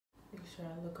sure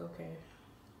I look okay.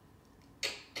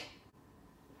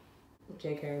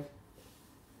 JK.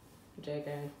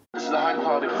 This is a high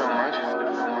quality film, right?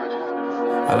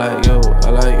 I like you,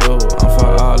 I'm for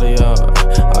all of y'all.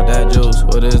 All that juice,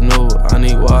 what is new? I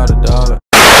need water, dollar.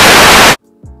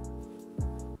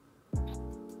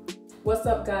 What's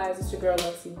up, guys? It's your girl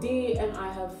LexiiiDee, and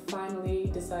I have finally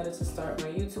decided to start my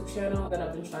YouTube channel. That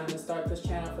I've been trying to start this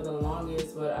channel for the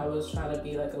longest, but I was trying to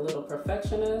be like a little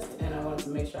perfectionist, and I wanted to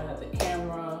make sure I had the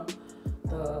camera,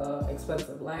 the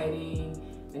expensive lighting,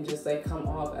 and just like come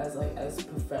off as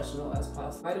professional as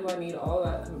possible. Why do I need all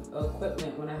that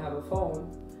equipment when I have a phone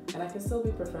and I can still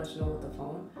be professional with the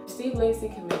phone? Steve Lacy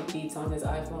can make beats on his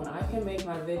iPhone. I can make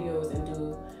my videos and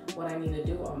do what I need to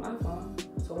do on my phone,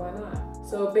 so why not?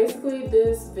 So basically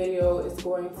this video is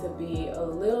going to be a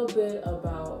little bit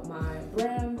about my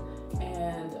brand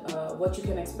and what you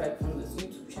can expect from this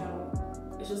YouTube channel.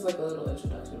 It's just like a little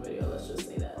introduction video, let's just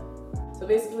say that. So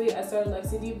basically I started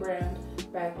LexiiiDee brand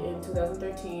back in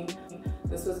 2013.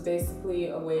 This was basically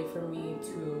a way for me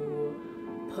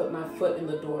to put my foot in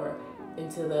the door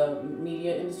into the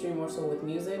media industry, more so with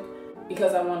music,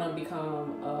 because I want to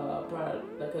become a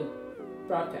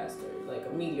broadcaster, like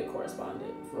a media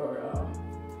correspondent for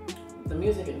the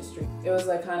music industry. It was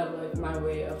like kind of like my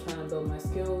way of trying to build my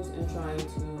skills and trying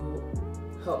to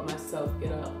help myself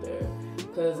get out there,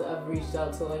 because I've reached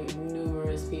out to like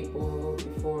numerous people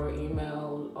before,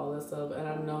 email, all that stuff, and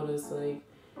I've noticed like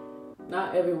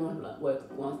not everyone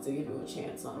wants to give you a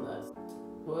chance on that.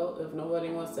 Well, if nobody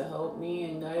wants to help me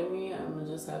and guide me, I'm gonna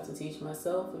just have to teach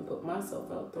myself and put myself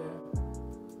out there.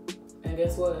 And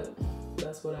guess what?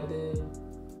 That's what I did.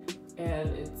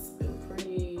 And it's been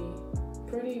pretty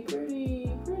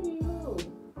well.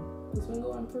 It's been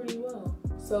going pretty well.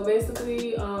 So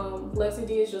basically,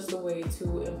 LexiiiDee is just a way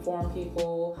to inform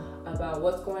people about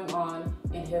what's going on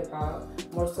in hip hop,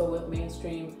 more so with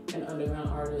mainstream and underground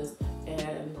artists.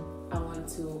 And I wanted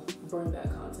to bring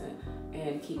that content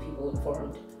and keep people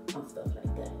informed on stuff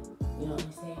like that. You know what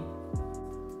I'm saying?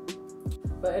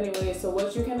 But anyway, so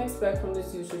what you can expect from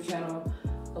this YouTube channel,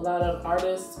 a lot of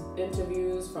artist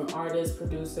interviews from artists,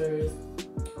 producers,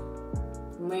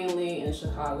 mainly in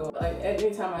Chicago. Like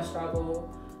anytime I travel,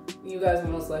 you guys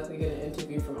will most likely get an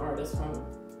interview from artists from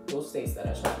those states that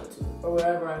I travel to, or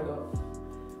wherever I go.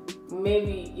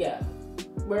 Maybe, yeah,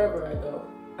 wherever I go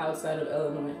outside of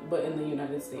Illinois, but in the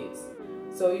United States.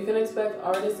 So you can expect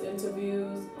artist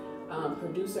interviews,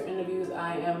 producer interviews.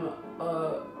 I am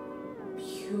a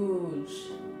huge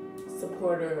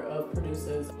supporter of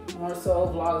producers. More so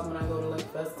vlogs when I go to like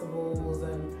festivals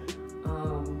and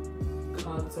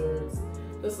concerts.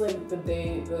 Just like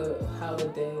how the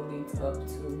day leads up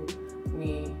to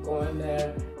me going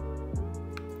there,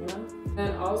 you know?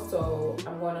 And also,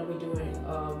 I'm going to be doing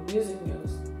music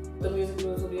news. The music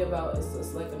news will be about, it's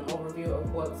just like an overview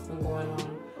of what's been going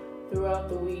on throughout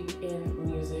the week in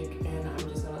music, and I'm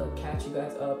just going to catch you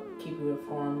guys up, keep you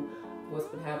informed of what's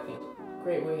been happening.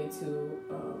 Great way to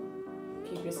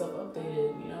keep yourself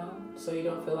updated, you know, so you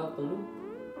don't feel out the loop.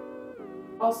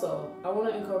 Also, I want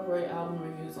to incorporate album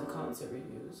reviews and concert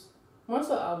reviews. More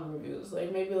so album reviews,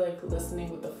 like maybe like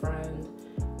listening with a friend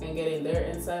and getting their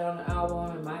insight on the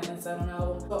album and my insight on the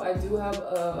album. So I do have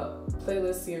a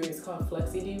playlist series called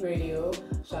LexiiiDee Radio.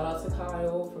 Shout out to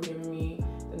Kyle for giving me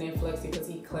the name Flexi, because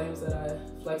he claims that I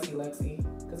Lexi,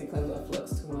 because he claims I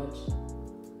flex too much.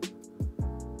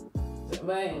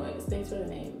 But anyways, thanks for the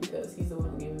name, because he's the one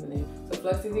who gave me the name. So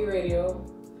LexiiiDee Radio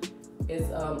is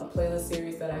a playlist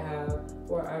series that I have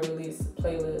where I release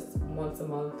playlists once a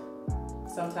month.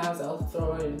 Sometimes I'll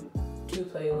throw in 2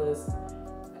 playlists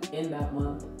in that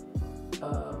month.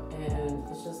 And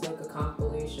it's just like a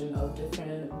compilation of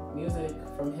different music,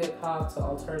 from hip hop to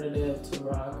alternative to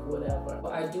rock, whatever.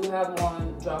 I do have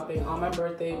one dropping on my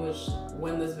birthday, which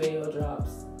when this video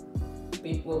drops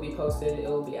will be posted, it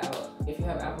will be out. If you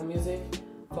have Apple Music,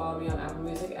 follow me on Apple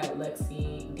Music at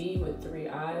LexiiiDee with 3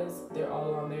 I's. They're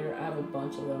all on there. I have a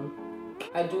bunch of them.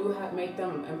 I do make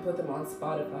them and put them on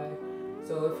Spotify.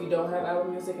 So if you don't have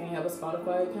Apple Music and you have a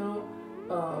Spotify account,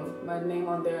 my name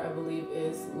on there I believe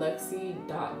is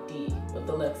LexiiiDee, but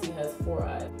the Lexi has 4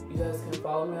 I's. You guys can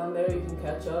follow me on there. You can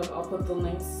catch up. I'll put the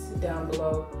links down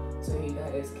below so you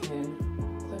guys can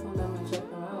click on them and check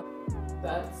them out.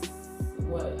 That's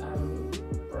what I'm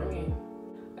bringing.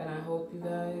 And I hope you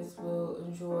guys will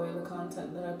enjoy the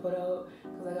content that I put out,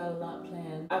 because I got a lot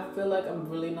planned. I feel like I'm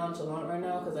really nonchalant right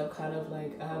now because I've kind of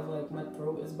like, my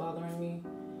throat is bothering me.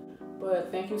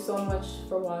 But thank you so much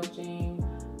for watching,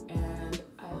 and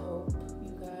I hope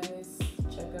you guys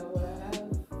check out what I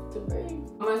have to bring.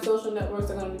 My social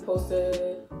networks are going to be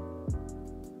posted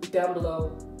down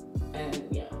below, and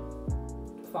yeah.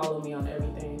 follow me on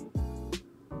everything.